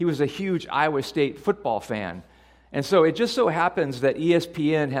He was a huge Iowa State football fan. And so it just so happens that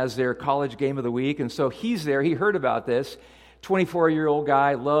ESPN has their college game of the week, and so he's there. He heard about this. 24-year-old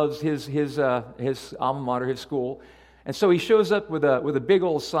guy, loves his alma mater, his school. And so he shows up with a big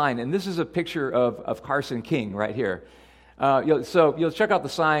old sign, and this is a picture of Carson King right here. So you'll check out the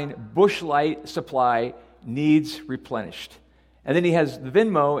sign, Busch Light Supply needs replenished. And then he has the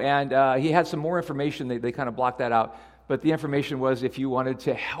Venmo, and he had some more information. They kind of blocked that out. But the information was if you wanted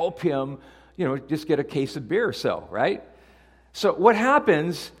to help him, just get a case of beer or so, right? So what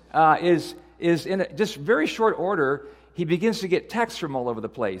happens is in just very short order, he begins to get texts from all over the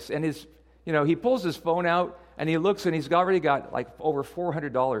place. And he pulls his phone out, and he looks, and he's already got like over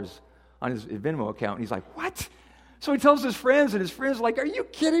 $400 on his Venmo account. And he's like, what? So he tells his friends, and his friends are like, are you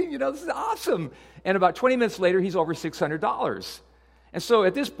kidding? This is awesome. And about 20 minutes later, he's over $600. And so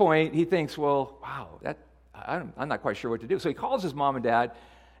at this point, he thinks, well, wow, I'm not quite sure what to do. So he calls his mom and dad,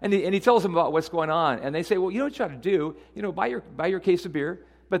 and he tells them about what's going on. And they say, well, you know what you ought to do? Buy your case of beer.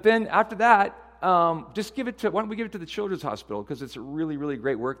 But then after that, why don't we give it to the Children's Hospital, because it's really, really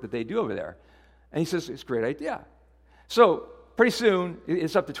great work that they do over there. And he says, it's a great idea. So pretty soon,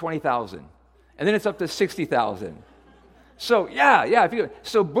 it's up to $20,000. And then it's up to $60,000. So,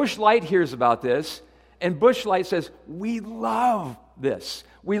 so Busch Light hears about this, and Busch Light says, we love this.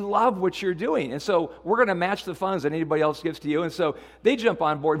 We love what you're doing. And so we're going to match the funds that anybody else gives to you. And so they jump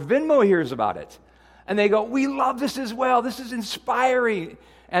on board. Venmo hears about it. And they go, we love this as well. This is inspiring.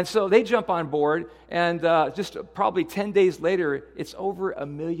 And so they jump on board, and just probably 10 days later, it's over $1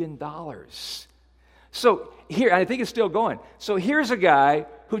 million. So here, and I think it's still going. So here's a guy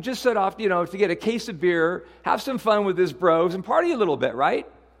who just set off, to get a case of beer, have some fun with his bros, and party a little bit, right?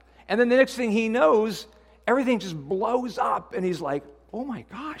 And then the next thing he knows, everything just blows up, and he's like, oh my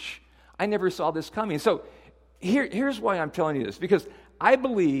gosh, I never saw this coming. So here's why I'm telling you this, because I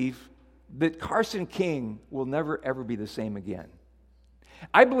believe that Carson King will never, ever be the same again.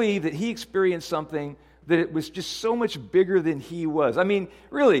 I believe that he experienced something that it was just so much bigger than he was. I mean,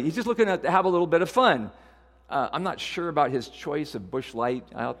 really, he's just looking to have a little bit of fun. I'm not sure about his choice of Busch Light.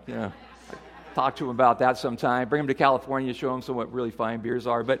 I'll talk to him about that sometime. Bring him to California, show him what really fine beers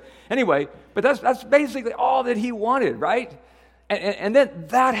are. But anyway, that's basically all that he wanted, right? And then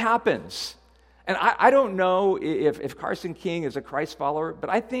that happens. And I don't know if Carson King is a Christ follower, but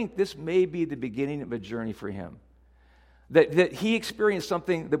I think this may be the beginning of a journey for him. That he experienced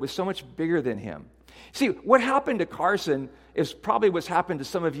something that was so much bigger than him. See, what happened to Carson is probably what's happened to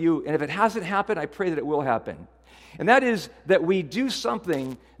some of you, and if it hasn't happened, I pray that it will happen. And that is that we do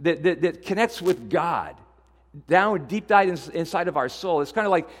something that connects with God, down deep inside of our soul. It's kind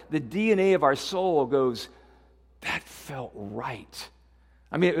of like the DNA of our soul goes, that felt right.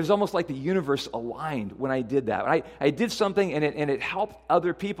 I mean, it was almost like the universe aligned when I did that. I did something, and it helped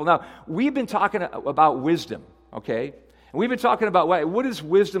other people. Now, we've been talking about wisdom, okay? And we've been talking about what does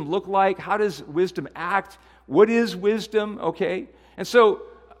wisdom look like? How does wisdom act? What is wisdom? Okay? And so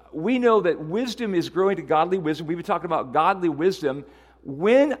we know that wisdom is growing to godly wisdom. We've been talking about godly wisdom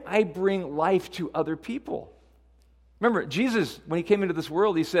when I bring life to other people. Remember, Jesus, when he came into this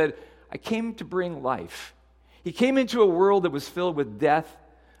world, he said, I came to bring life. He came into a world that was filled with death,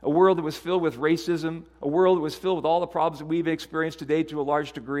 a world that was filled with racism, a world that was filled with all the problems that we've experienced today to a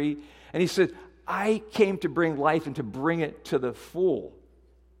large degree. And he said, I came to bring life and to bring it to the full.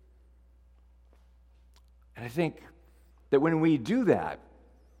 And I think that when we do that,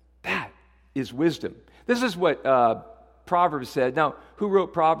 that is wisdom. This is what Proverbs said. Now, who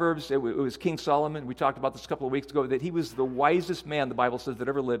wrote Proverbs? It was King Solomon. We talked about this a couple of weeks ago, that he was the wisest man, the Bible says, that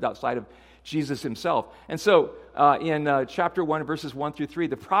ever lived outside of Jesus himself. And so in chapter 1, verses 1 through 3,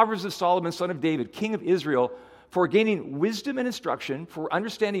 the Proverbs of Solomon, son of David, king of Israel, for gaining wisdom and instruction, for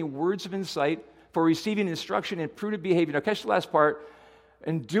understanding words of insight, for receiving instruction in prudent behavior. Now, catch the last part.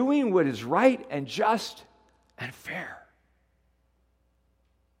 And doing what is right and just and fair.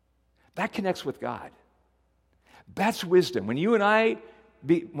 That connects with God. That's wisdom. When you and I,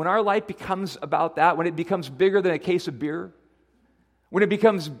 when our life becomes about that, when it becomes bigger than a case of beer, when it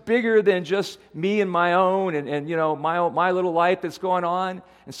becomes bigger than just me and my own and my little life that's going on,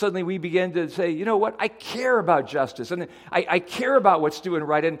 and suddenly we begin to say, you know what, I care about justice, and I care about what's doing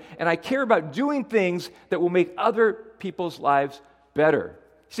right, and I care about doing things that will make other people's lives better.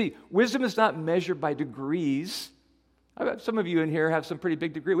 See, wisdom is not measured by degrees. I bet some of you in here have some pretty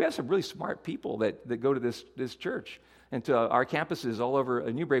big degree. We have some really smart people that go to this church and to our campuses all over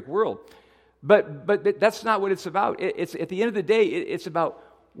a New Break world. But that's not what it's about. It's at the end of the day, it's about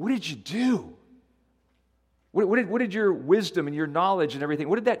what did you do? What did your wisdom and your knowledge and everything,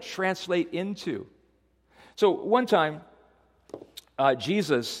 what did that translate into? So one time,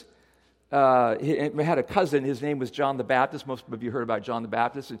 Jesus he had a cousin. His name was John the Baptist. Most of you heard about John the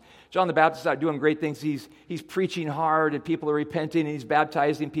Baptist. And John the Baptist is out doing great things. He's preaching hard, and people are repenting, and he's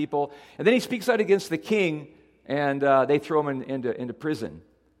baptizing people. And then he speaks out against the king, and they throw him into prison.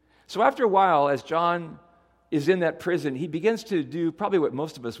 So after a while, as John is in that prison, he begins to do probably what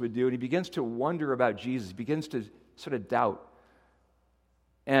most of us would do, and he begins to wonder about Jesus. He begins to sort of doubt.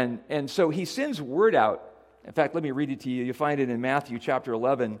 And so he sends word out. In fact, let me read it to you. You'll find it in Matthew chapter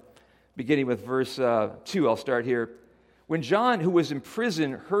 11, beginning with verse 2. I'll start here. When John, who was in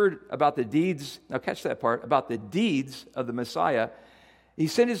prison, heard about the deeds, now catch that part, about the deeds of the Messiah, he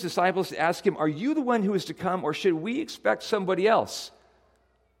sent his disciples to ask him, "Are you the one who is to come, or should we expect somebody else?"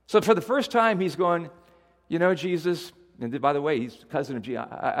 So for the first time, he's going, Jesus, and by the way, he's a cousin of Jesus.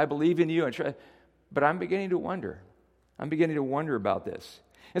 I believe in you, but I'm beginning to wonder. I'm beginning to wonder about this.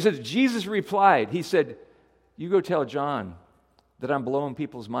 And so Jesus replied, he said, "You go tell John that I'm blowing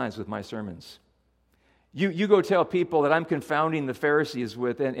people's minds with my sermons. You go tell people that I'm confounding the Pharisees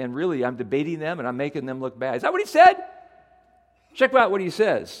with, and really I'm debating them and I'm making them look bad." Is that what he said? Check out what he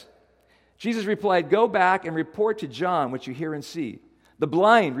says. Jesus replied, "Go back and report to John what you hear and see. The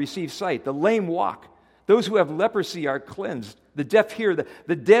blind receive sight, the lame walk, those who have leprosy are cleansed, the deaf hear,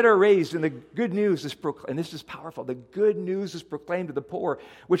 the dead are raised, and the good news is proclaimed." And this is powerful. The good news is proclaimed to the poor,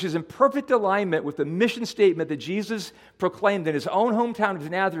 which is in perfect alignment with the mission statement that Jesus proclaimed in his own hometown of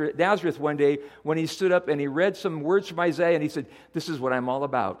Nazareth one day when he stood up and he read some words from Isaiah, and he said, "This is what I'm all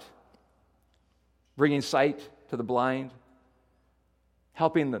about. Bringing sight to the blind,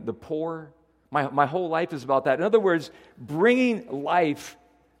 helping the poor. My whole life is about that." In other words, bringing life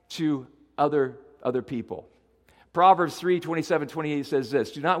to other people. Proverbs 3:27-28 says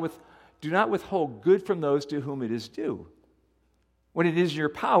this, do not withhold good from those to whom it is due, when it is in your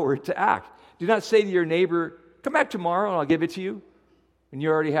power to act. Do not say to your neighbor, "Come back tomorrow and I'll give it to you," and you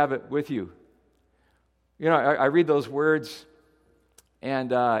already have it with you. I read those words,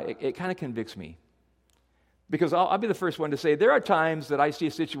 and it kind of convicts me. Because I'll be the first one to say, there are times that I see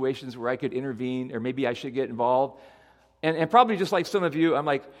situations where I could intervene, or maybe I should get involved. And probably just like some of you, I'm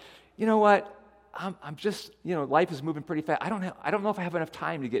like, you know what? I'm just, life is moving pretty fast. I don't know if I have enough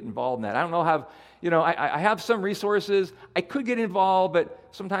time to get involved in that. I don't know how, I have some resources. I could get involved, but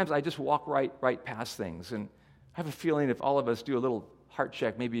sometimes I just walk right past things. And I have a feeling if all of us do a little heart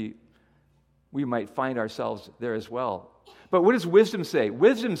check, maybe we might find ourselves there as well. But what does wisdom say?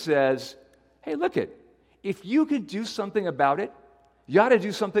 Wisdom says, hey, look it. If you could do something about it, you ought to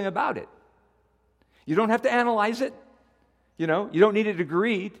do something about it. You don't have to analyze it. You don't need a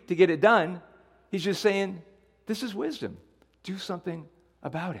degree to get it done. He's just saying, this is wisdom. Do something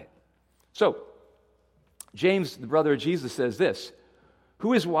about it. So, James, the brother of Jesus, says this,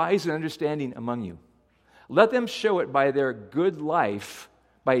 "Who is wise and understanding among you? Let them show it by their good life,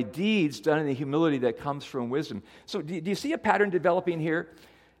 by deeds done in the humility that comes from wisdom." So, do you see a pattern developing here?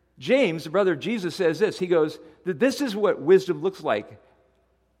 James, the brother of Jesus, says this. He goes, this is what wisdom looks like.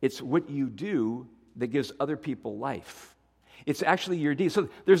 It's what you do that gives other people life. It's actually your deeds. So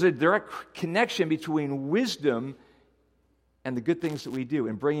there's a direct connection between wisdom and the good things that we do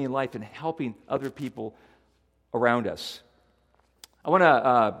in bringing life and helping other people around us. I want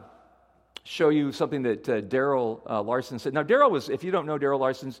to show you something that Daryl Larson said. Now, Daryl was, if you don't know Daryl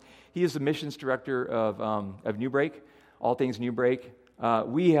Larson, he is the missions director of New Break, All Things New Break.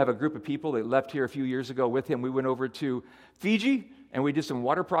 We have a group of people that left here a few years ago with him. We went over to Fiji, and we did some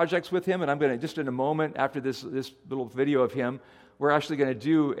water projects with him, and I'm going to, just in a moment after this little video of him, we're actually going to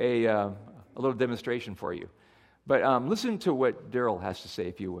do a little demonstration for you. But listen to what Daryl has to say,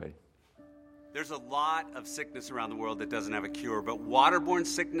 if you would. There's a lot of sickness around the world that doesn't have a cure, but waterborne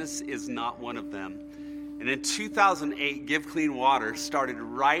sickness is not one of them. And in 2008, Give Clean Water started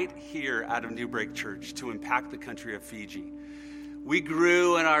right here out of New Break Church to impact the country of Fiji. We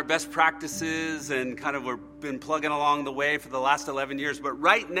grew in our best practices and kind of been plugging along the way for the last 11 years. But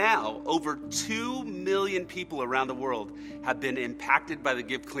right now, over 2 million people around the world have been impacted by the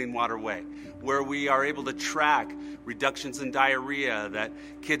Give Clean Water Way, where we are able to track reductions in diarrhea, that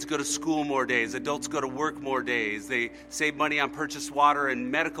kids go to school more days, adults go to work more days, they save money on purchased water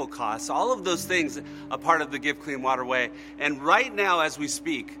and medical costs, all of those things a part of the Give Clean Water Way. And right now, as we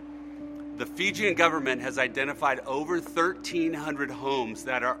speak, the Fijian government has identified over 1,300 homes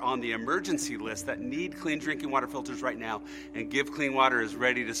that are on the emergency list that need clean drinking water filters right now, and Give Clean Water is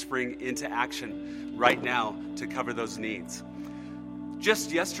ready to spring into action right now to cover those needs.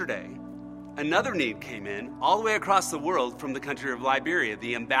 Just yesterday, another need came in all the way across the world from the country of Liberia.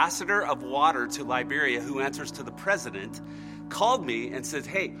 The ambassador of water to Liberia, who answers to the president, called me and said,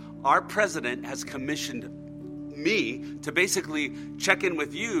 hey, our president has commissioned me to basically check in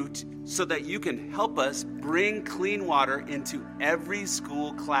with you so that you can help us bring clean water into every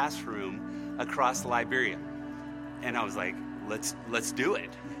school classroom across Liberia. And I was like, let's do it.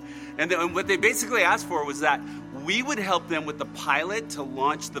 And what they basically asked for was that we would help them with the pilot to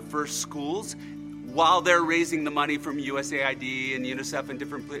launch the first schools while they're raising the money from USAID and UNICEF and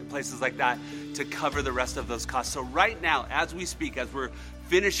different places like that to cover the rest of those costs. So right now, as we speak, as we're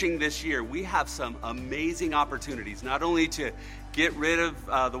finishing this year, we have some amazing opportunities, not only to get rid of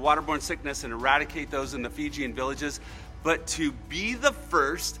the waterborne sickness and eradicate those in the Fijian villages, but to be the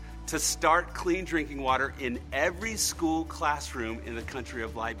first to start clean drinking water in every school classroom in the country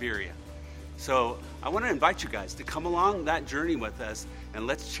of Liberia. So I want to invite you guys to come along that journey with us, and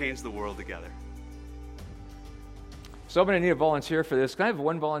let's change the world together. So I'm going to need a volunteer for this. Can I have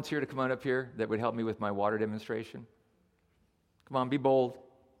one volunteer to come on up here that would help me with my water demonstration? Come on, be bold.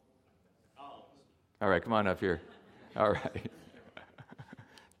 All right, come on up here. All right.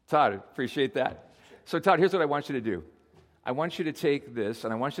 Todd, appreciate that. So Todd, here's what I want you to do. I want you to take this,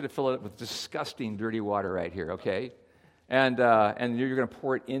 and I want you to fill it up with disgusting, dirty water right here, okay? And you're going to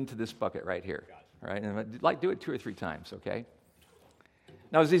pour it into this bucket right here, all right? And do it 2 or 3 times, okay?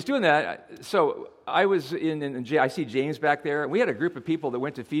 Now, as he's doing that, so I was I see James back there. We had a group of people that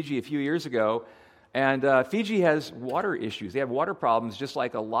went to Fiji a few years ago, and Fiji has water issues. They have water problems just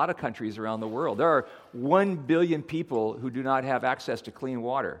like a lot of countries around the world. There are 1 billion people who do not have access to clean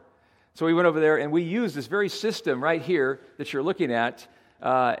water. So we went over there, and we used this very system right here that you're looking at,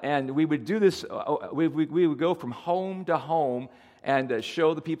 and we would do this. We would go from home to home and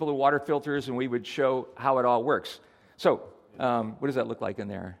show the people the water filters, and we would show how it all works. So what does that look like in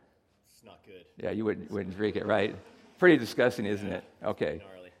there? It's not good. Yeah, you wouldn't drink it, right? Pretty disgusting, isn't it? Okay.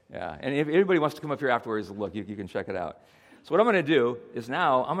 Gnarly. Yeah, and if anybody wants to come up here afterwards, look, you can check it out. So what I'm going to do is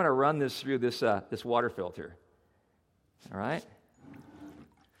now I'm going to run this through this water filter. All right?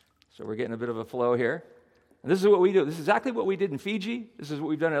 So we're getting a bit of a flow here. And this is what we do. This is exactly what we did in Fiji. This is what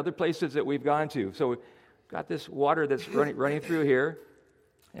we've done in other places that we've gone to. So we've got this water that's running through here.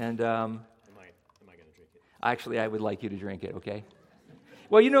 And Am I going to drink it? actually, I would like you to drink it, okay?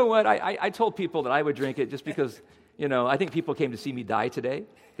 Well, you know what? I told people that I would drink it just because, I think people came to see me die today.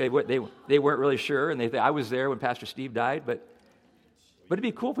 Okay, they weren't really sure, and I was there when Pastor Steve died, but it'd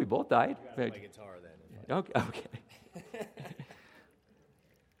be cool if we both died. You got my guitar then. Okay.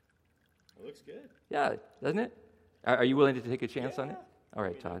 It looks good. Yeah, doesn't it? Are you willing to take a chance on it? All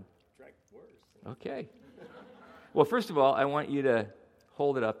right, Todd. Drank worse. Okay. Well, first of all, I want you to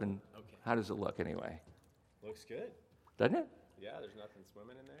hold it up, and Okay. how does it look anyway? Looks good. Doesn't it? Yeah, there's nothing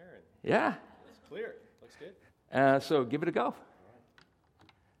swimming in there, and Yeah. it's clear. Looks good. So give it a go.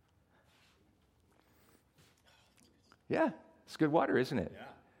 Yeah, it's good water, isn't it? Yeah.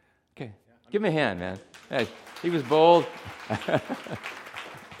 Okay. Give him a hand, man. Hey, he was bold.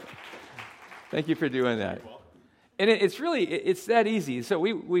 Thank you for doing that. And it's that easy. So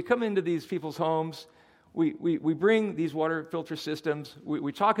we come into these people's homes. We bring these water filter systems.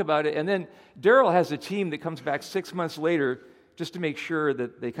 We talk about it. And then Daryl has a team that comes back 6 months later just to make sure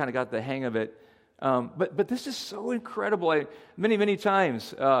that they kind of got the hang of it. But this is so incredible. Many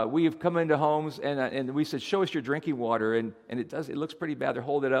times we've come into homes and we said, "Show us your drinking water," and it looks pretty bad. They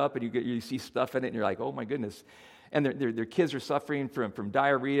hold it up and you see stuff in it, and you're like, "Oh my goodness!" And their kids are suffering from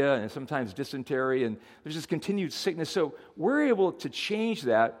diarrhea and sometimes dysentery, and there's this continued sickness. So we're able to change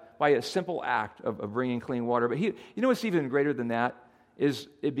that by a simple act of bringing clean water. But you know what's even greater than that is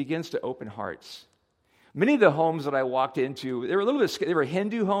it begins to open hearts. Many of the homes that I walked into, they were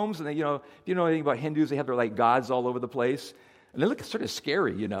Hindu homes, and if you know anything about Hindus, they have their gods all over the place, and they look sort of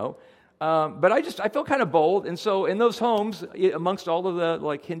scary, But I felt kind of bold, and so in those homes, amongst all of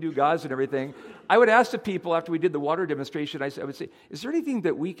the Hindu gods and everything, I would ask the people after we did the water demonstration, I would say, "Is there anything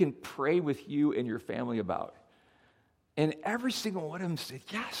that we can pray with you and your family about?" And every single one of them said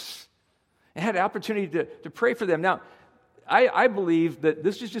yes. I had an opportunity to pray for them. Now, I believe that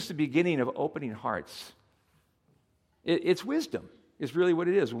this is just the beginning of opening hearts. It's wisdom is really what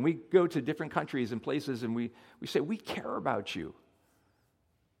it is. When we go to different countries and places and we say, "We care about you."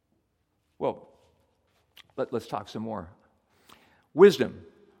 Well, let's talk some more. Wisdom.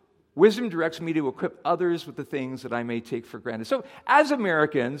 Wisdom directs me to equip others with the things that I may take for granted. So as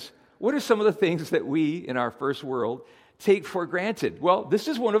Americans, what are some of the things that we in our first world take for granted? Well, this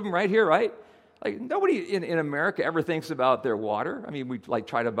is one of them right here, right? Nobody in America ever thinks about their water. I mean, we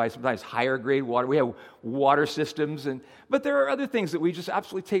try to buy sometimes higher grade water. We have water systems, but there are other things that we just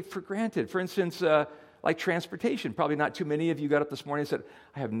absolutely take for granted. For instance, like transportation. Probably not too many of you got up this morning and said,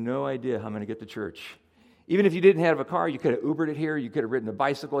 "I have no idea how I'm going to get to church." Even if you didn't have a car, you could have Ubered it here. You could have ridden a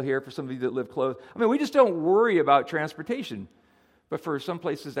bicycle here for some of you that live close. I mean, we just don't worry about transportation. But for some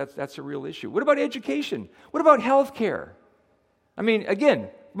places, that's a real issue. What about education? What about health care? I mean, again,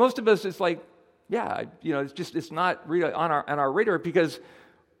 most of us, it's like, yeah, it's not really on our radar because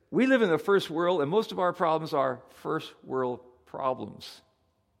we live in the first world, and most of our problems are first world problems.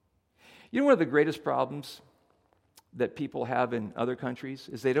 You know, one of the greatest problems that people have in other countries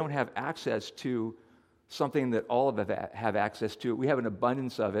is they don't have access to something that all of us have access to. We have an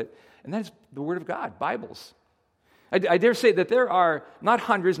abundance of it, and that's the Word of God, Bibles. I dare say that there are not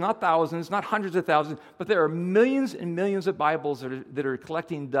hundreds, not thousands, not hundreds of thousands, but there are millions and millions of Bibles that are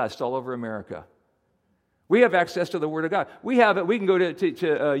collecting dust all over America. We have access to the Word of God. We can go to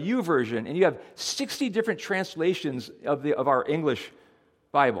YouVersion, and you have 60 different translations of our English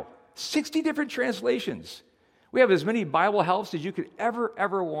Bible. 60 different translations. We have as many Bible helps as you could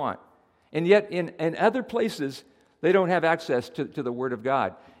ever want. And yet, in other places, they don't have access to the Word of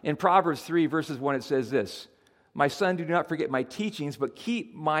God. In Proverbs 3, verses 1, it says this, "My son, do not forget my teachings, but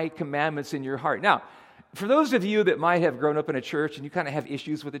keep my commandments in your heart." Now, for those of you that might have grown up in a church and you kind of have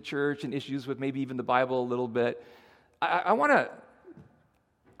issues with the church and issues with maybe even the Bible a little bit, I want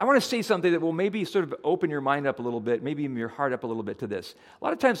to say something that will maybe sort of open your mind up a little bit, maybe even your heart up a little bit to this. A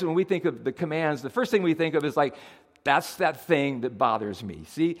lot of times when we think of the commands, the first thing we think of is like, that's that thing that bothers me.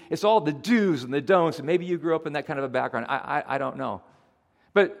 See, it's all the do's and the don'ts, and maybe you grew up in that kind of a background. I don't know.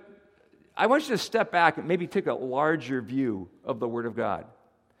 But I want you to step back and maybe take a larger view of the Word of God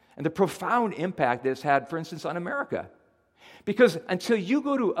and the profound impact that it's had, for instance, on America. Because until you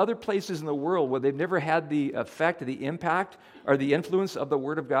go to other places in the world where they've never had the effect, the impact, or the influence of the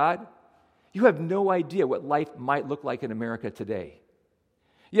Word of God, you have no idea what life might look like in America today.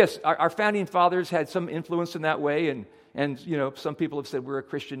 Yes, our founding fathers had some influence in that way, and some people have said we're a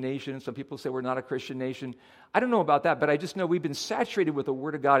Christian nation, some people say we're not a Christian nation. I don't know about that, but I just know we've been saturated with the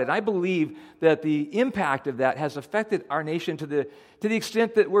Word of God, and I believe that the impact of that has affected our nation to the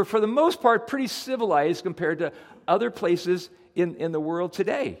extent that we're, for the most part, pretty civilized compared to other places in the world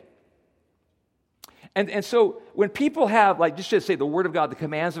today. And so when people have, like, just say the Word of God, the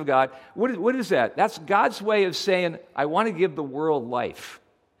commands of God, what is that? That's God's way of saying, I want to give the world life.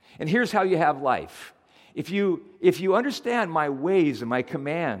 And here's how you have life. If you understand my ways and my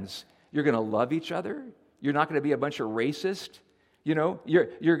commands, you're going to love each other. You're not going to be a bunch of racists. You're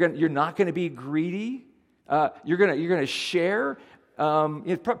not going to be greedy. You're going to share.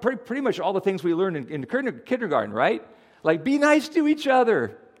 Pretty much all the things we learned in kindergarten, right? Like, be nice to each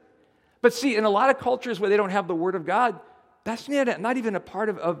other. But see, in a lot of cultures where they don't have the Word of God, that's not even a part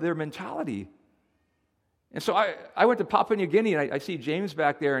of their mentality. And so I went to Papua New Guinea, and I see James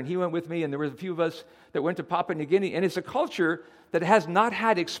back there, and he went with me, and there was a few of us that went to Papua New Guinea, and it's a culture that has not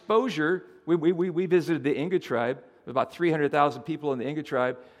had exposure. We visited the Inga tribe. There's about 300,000 people in the Inga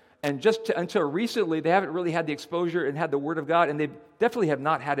tribe, and until recently, they haven't really had the exposure and had the Word of God, and they definitely have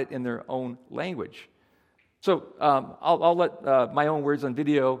not had it in their own language. So I'll let my own words on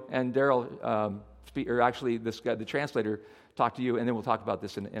video and Daryl speak, or actually this guy, the translator, talk to you, and then we'll talk about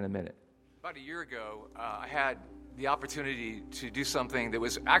this in a minute. About a year ago, I had the opportunity to do something that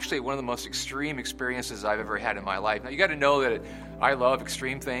was actually one of the most extreme experiences I've ever had in my life. Now, you got to know that I love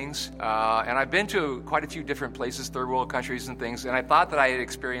extreme things, and I've been to quite a few different places, third world countries and things, and I thought that I had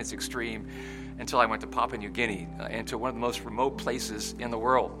experienced extreme until I went to Papua New Guinea, into one of the most remote places in the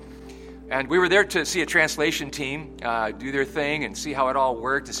world. And we were there to see a translation team do their thing and see how it all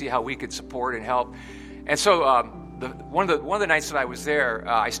worked, to see how we could support and help. And so one of the nights that I was there,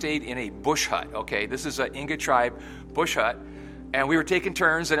 I stayed in a bush hut. Okay, this is an Inga tribe bush hut, and we were taking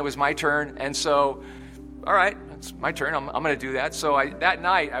turns, and it was my turn. And so, all right, it's my turn. I'm going to do that. So that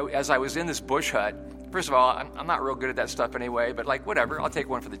night, as I was in this bush hut, first of all, I'm not real good at that stuff anyway, but like whatever, I'll take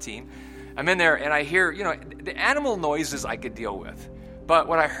one for the team. I'm in there, and I hear, the animal noises I could deal with, but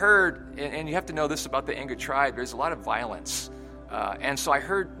what I heard, and you have to know this about the Inga tribe, there's a lot of violence. And so I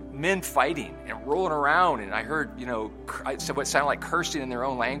heard men fighting and rolling around, and I heard, what sounded like cursing in their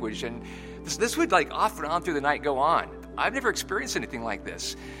own language. And this would, like, off and on through the night go on. I've never experienced anything like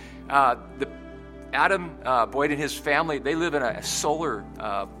this. Adam Boyd and his family, they live in a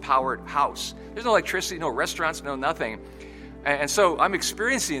solar-powered house. There's no electricity, no restaurants, no nothing. And so I'm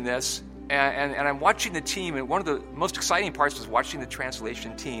experiencing this, and I'm watching the team, and one of the most exciting parts was watching the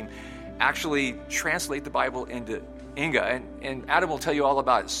translation team actually translate the Bible into Inga, and Adam will tell you all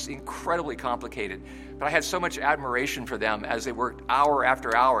about it. It's incredibly complicated, but I had so much admiration for them as they worked hour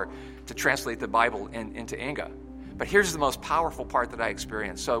after hour to translate the Bible into Inga. But here's the most powerful part that I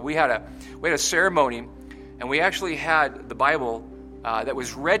experienced. So we had a ceremony, and we actually had the Bible that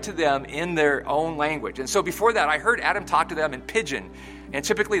was read to them in their own language. And so before that, I heard Adam talk to them in Pidgin. And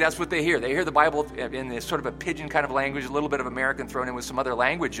typically that's what they hear. They hear the Bible in this sort of a Pidgin kind of language, a little bit of American thrown in with some other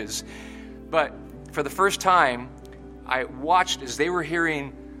languages. But for the first time, I watched as they were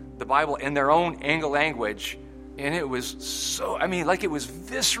hearing the Bible in their own Anglo language, and it was so, like it was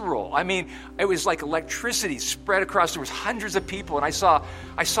visceral. It was like electricity spread across. There was hundreds of people, and I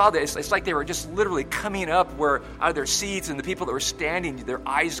saw this. It's like they were just literally coming up out of their seats, and the people that were standing, their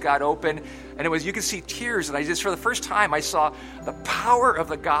eyes got open, and you could see tears. And for the first time, I saw the power of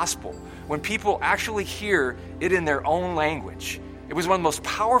the gospel when people actually hear it in their own language. It was one of the most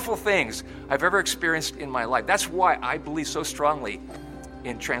powerful things I've ever experienced in my life. That's why I believe so strongly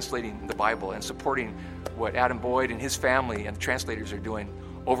in translating the Bible and supporting what Adam Boyd and his family and the translators are doing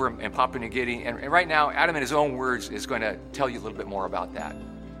over in Papua New Guinea. And right now, Adam, in his own words, is going to tell you a little bit more about that.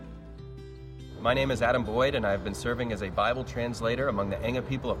 My name is Adam Boyd, and I've been serving as a Bible translator among the Enga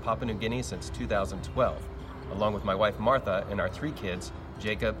people of Papua New Guinea since 2012, along with my wife Martha and our 3 kids,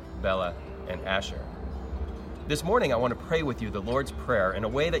 Jacob, Bella, and Asher. This morning, I want to pray with you the Lord's Prayer in a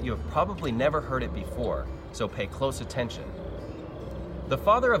way that you have probably never heard it before, so pay close attention. The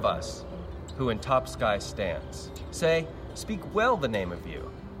Father of us, who in top sky stands, say, speak well the name of you.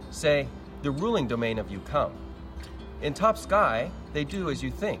 Say, the ruling domain of you come. In top sky, they do as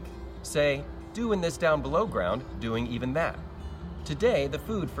you think. Say, do in this down below ground, doing even that. Today, the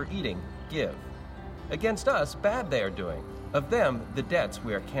food for eating, give. Against us, bad they are doing. Of them, the debts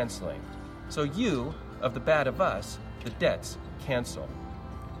we are canceling. So you, of the bad of us, the debts cancel.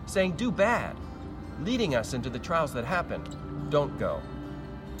 Saying, do bad, leading us into the trials that happen, don't go.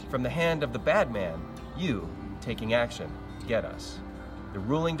 From the hand of the bad man, you, taking action, get us. The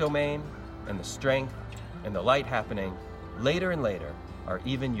ruling domain and the strength and the light happening later and later are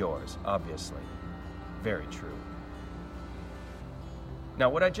even yours, obviously. Very true. Now,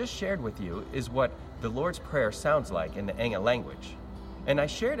 what I just shared with you is what the Lord's Prayer sounds like in the Enga language. And I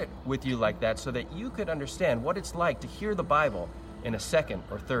shared it with you like that so that you could understand what it's like to hear the Bible in a second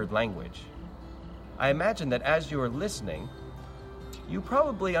or third language. I imagine that as you are listening, you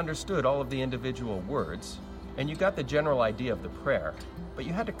probably understood all of the individual words, and you got the general idea of the prayer, but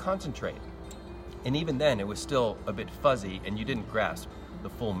you had to concentrate. And even then, it was still a bit fuzzy, and you didn't grasp the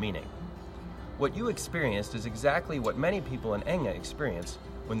full meaning. What you experienced is exactly what many people in Enga experience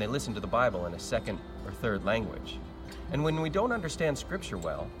when they listen to the Bible in a second or third language. And when we don't understand Scripture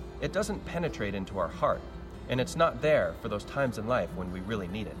well, it doesn't penetrate into our heart, and it's not there for those times in life when we really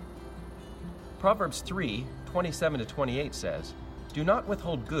need it. Proverbs 3:27-28 says, do not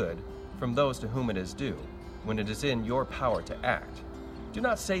withhold good from those to whom it is due, when it is in your power to act. Do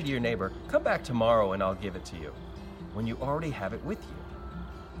not say to your neighbor, come back tomorrow and I'll give it to you, when you already have it with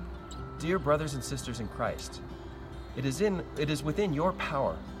you. Dear brothers and sisters in Christ, it is within your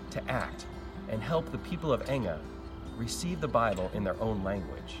power to act and help the people of Enga receive the Bible in their own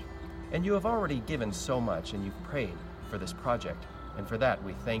language. And you have already given so much, and you've prayed for this project, and for that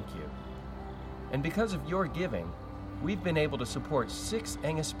we thank you. And because of your giving, we've been able to support 6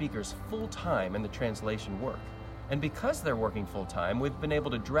 Enga speakers full-time in the translation work. And because they're working full-time, we've been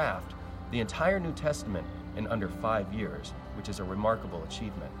able to draft the entire New Testament in under 5 years, which is a remarkable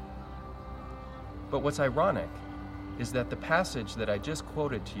achievement. But what's ironic is that the passage that I just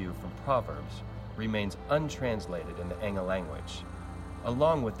quoted to you from Proverbs remains untranslated in the Enga language,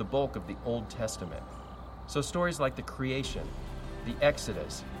 along with the bulk of the Old Testament. So stories like the creation, the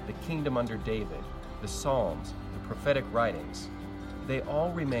Exodus, the kingdom under David, the Psalms, the prophetic writings, they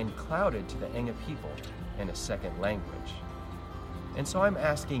all remain clouded to the Enga people in a second language. And so I'm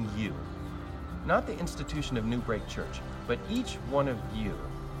asking you, not the institution of New Break Church, but each one of you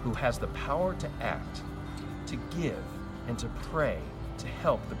who has the power to act, to give, and to pray to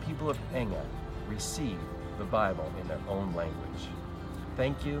help the people of Enga receive the Bible in their own language.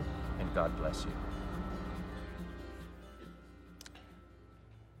 Thank you, and God bless you.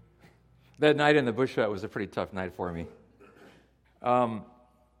 That night in the bush hut was a pretty tough night for me.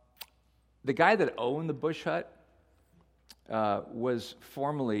 The guy that owned the bush hut was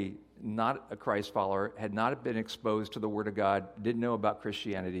formerly not a Christ follower, had not been exposed to the Word of God, didn't know about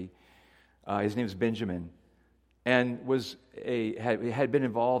Christianity. His name is Benjamin, and had been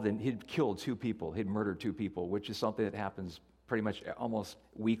involved in, he'd killed 2 people, he'd murdered 2 people, which is something that happens pretty much almost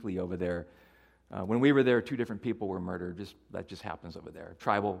weekly over there. When we were there, 2 different people were murdered. That just happens over there.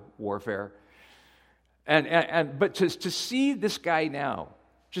 Tribal warfare. But to see this guy now,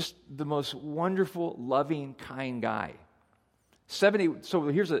 just the most wonderful, loving, kind guy. So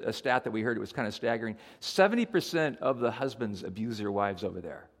here's a stat that we heard. It was kind of staggering. 70% of the husbands abuse their wives over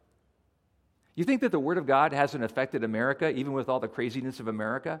there. You think that the Word of God hasn't affected America, even with all the craziness of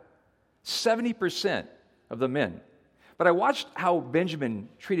America? 70% of the men. But I watched how Benjamin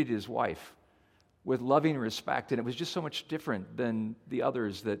treated his wife with loving respect, and it was just so much different than the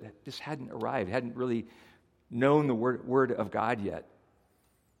others that just hadn't arrived, hadn't really known the Word of God yet.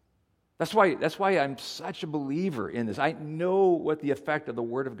 That's why I'm such a believer in this. I know what the effect of the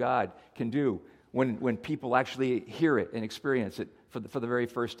Word of God can do when people actually hear it and experience it for the very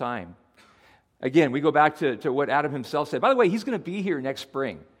first time. Again, we go back to what Adam himself said. By the way, he's going to be here next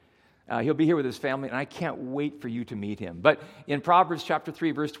spring. He'll be here with his family, and I can't wait for you to meet him. But in Proverbs chapter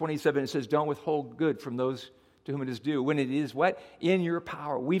 3, verse 27, it says, don't withhold good from those to whom it is due. When it is what? In your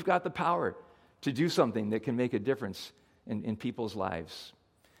power. We've got the power to do something that can make a difference in people's lives.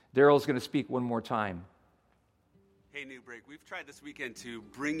 Daryl's going to speak one more time. Hey, New Break, we've tried this weekend to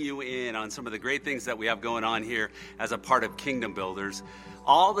bring you in on some of the great things that we have going on here as a part of Kingdom Builders.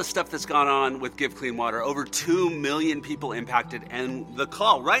 All the stuff that's gone on with Give Clean Water, over 2 million people impacted, and the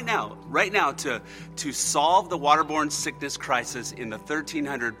call right now to solve the waterborne sickness crisis in the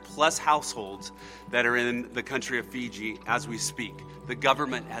 1,300 plus households that are in the country of Fiji as we speak. The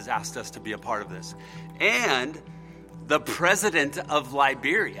government has asked us to be a part of this. And the president of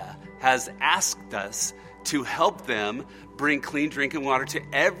Liberia has asked us to help them bring clean drinking water to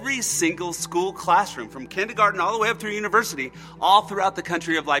every single school classroom, from kindergarten all the way up through university, all throughout the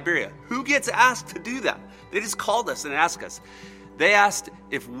country of Liberia. Who gets asked to do that? They just called us and asked us. They asked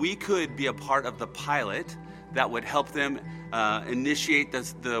if we could be a part of the pilot that would help them initiate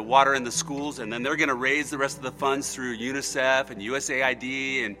the water in the schools, and then they're going to raise the rest of the funds through UNICEF and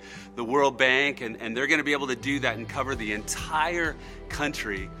USAID and the World Bank, and they're going to be able to do that and cover the entire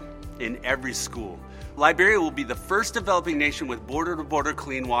country in every school. Liberia will be the first developing nation with border-to-border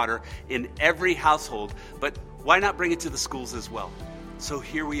clean water in every household, but why not bring it to the schools as well? So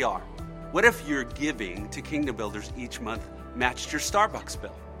here we are. What if your giving to Kingdom Builders each month matched your Starbucks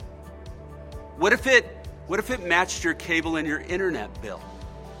bill? What if it matched your cable and your internet bill?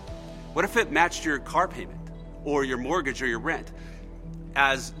 What if it matched your car payment or your mortgage or your rent?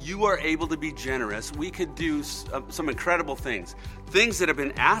 As you are able to be generous, we could do some incredible things that have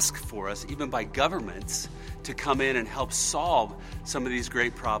been asked for us, even by governments, to come in and help solve some of these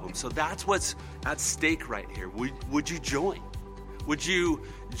great problems. So that's what's at stake right here. Would you join? Would you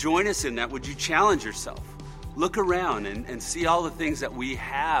join us in that? Would you challenge yourself? Look around and see all the things that we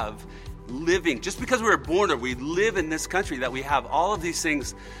have living. Just because we were born or we live in this country, that we have all of these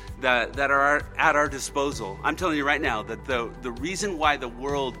things that are at our disposal. I'm telling you right now that the reason why the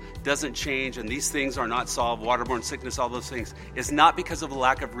world doesn't change and these things are not solved, waterborne sickness, all those things, is not because of a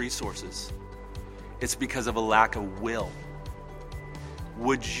lack of resources. It's because of a lack of will.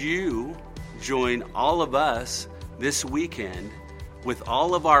 Would you join all of us this weekend with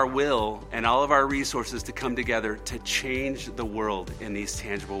all of our will and all of our resources to come together to change the world in these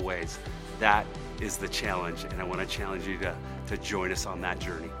tangible ways? That is the challenge, and I want to challenge you to join us on that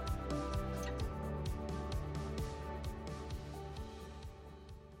journey.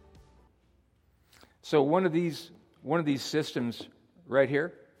 So one of these systems right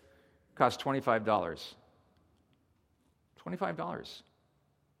here costs $25. $25.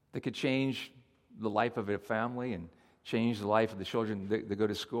 That could change the life of a family and change the life of the children that go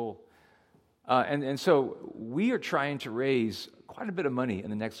to school. And so we are trying to raise quite a bit of money in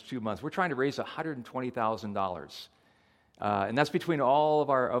the next 2 months. We're trying to raise $120,000. And that's between all of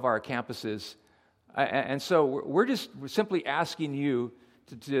our campuses. And so we're simply asking you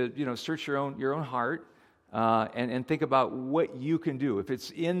to search your own heart and think about what you can do. If it's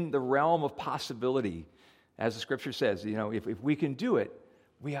in the realm of possibility, as the scripture says, if we can do it,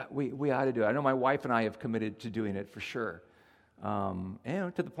 we ought to do it. I know my wife and I have committed to doing it for sure.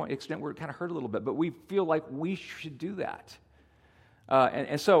 And to the extent where it kind of hurt a little bit, but we feel like we should do that.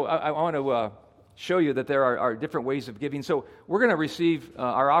 And so I want to show you that there are different ways of giving. So we're going to receive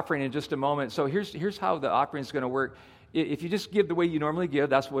our offering in just a moment. So here's how the offering is going to work. If you just give the way you normally give,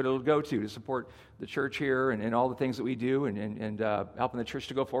 that's what it'll go to support the church here and all the things that we do and helping the church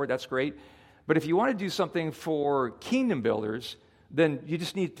to go forward. That's great. But if you want to do something for Kingdom Builders, then you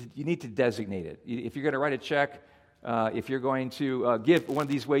need to designate it. If you're going to write a check, if you're going to give one of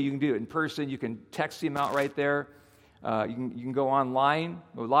these ways, you can do it in person. You can text the amount right there. You can go online.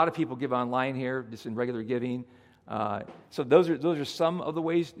 A lot of people give online here, just in regular giving. So those are some of the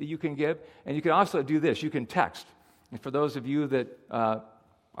ways that you can give. And you can also do this. You can text. And for those of you that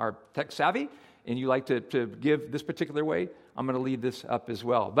are tech savvy and you like to give this particular way, I'm going to leave this up as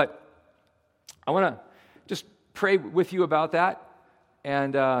well. But I want to just pray with you about that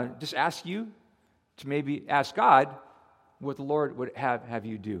and just ask you to maybe ask God what the Lord would have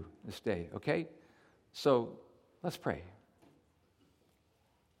you do this day, okay? So let's pray.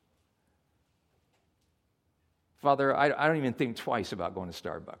 Father, I don't even think twice about going to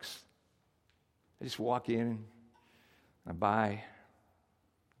Starbucks. I just walk in, I buy.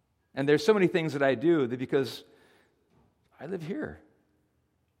 And there's so many things that I do that because I live here.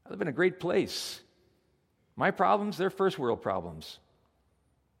 I live in a great place. My problems, they're first world problems.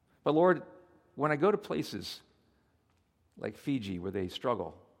 But Lord, when I go to places like Fiji where they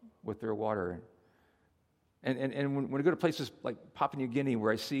struggle with their water, and when I go to places like Papua New Guinea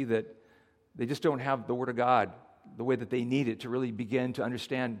where I see that they just don't have the Word of God the way that they need it to really begin to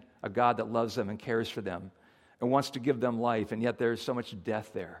understand a God that loves them and cares for them and wants to give them life, and yet there's so much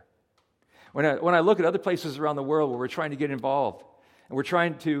death there. When I look at other places around the world where we're trying to get involved and we're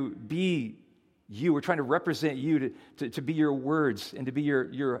trying to be you, we're trying to represent you, to be your words and to be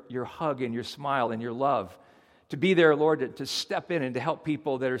your hug and your smile and your love, to be there, Lord, to step in and to help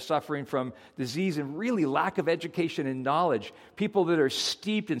people that are suffering from disease and really lack of education and knowledge, people that are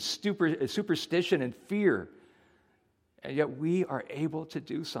steeped in superstition and fear. And yet we are able to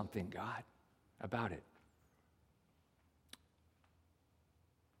do something, God, about it.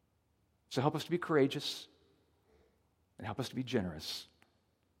 So help us to be courageous and help us to be generous.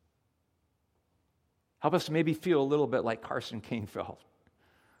 Help us to maybe feel a little bit like Carson Kane felt.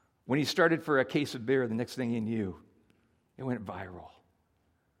 When he started for a case of beer, the next thing he knew, it went viral.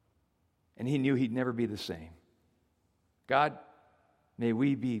 And he knew he'd never be the same. God, may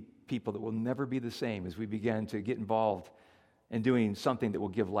we be people that will never be the same as we begin to get involved in doing something that will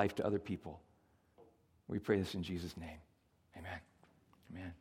give life to other people. We pray this in Jesus' name. Amen. Amen.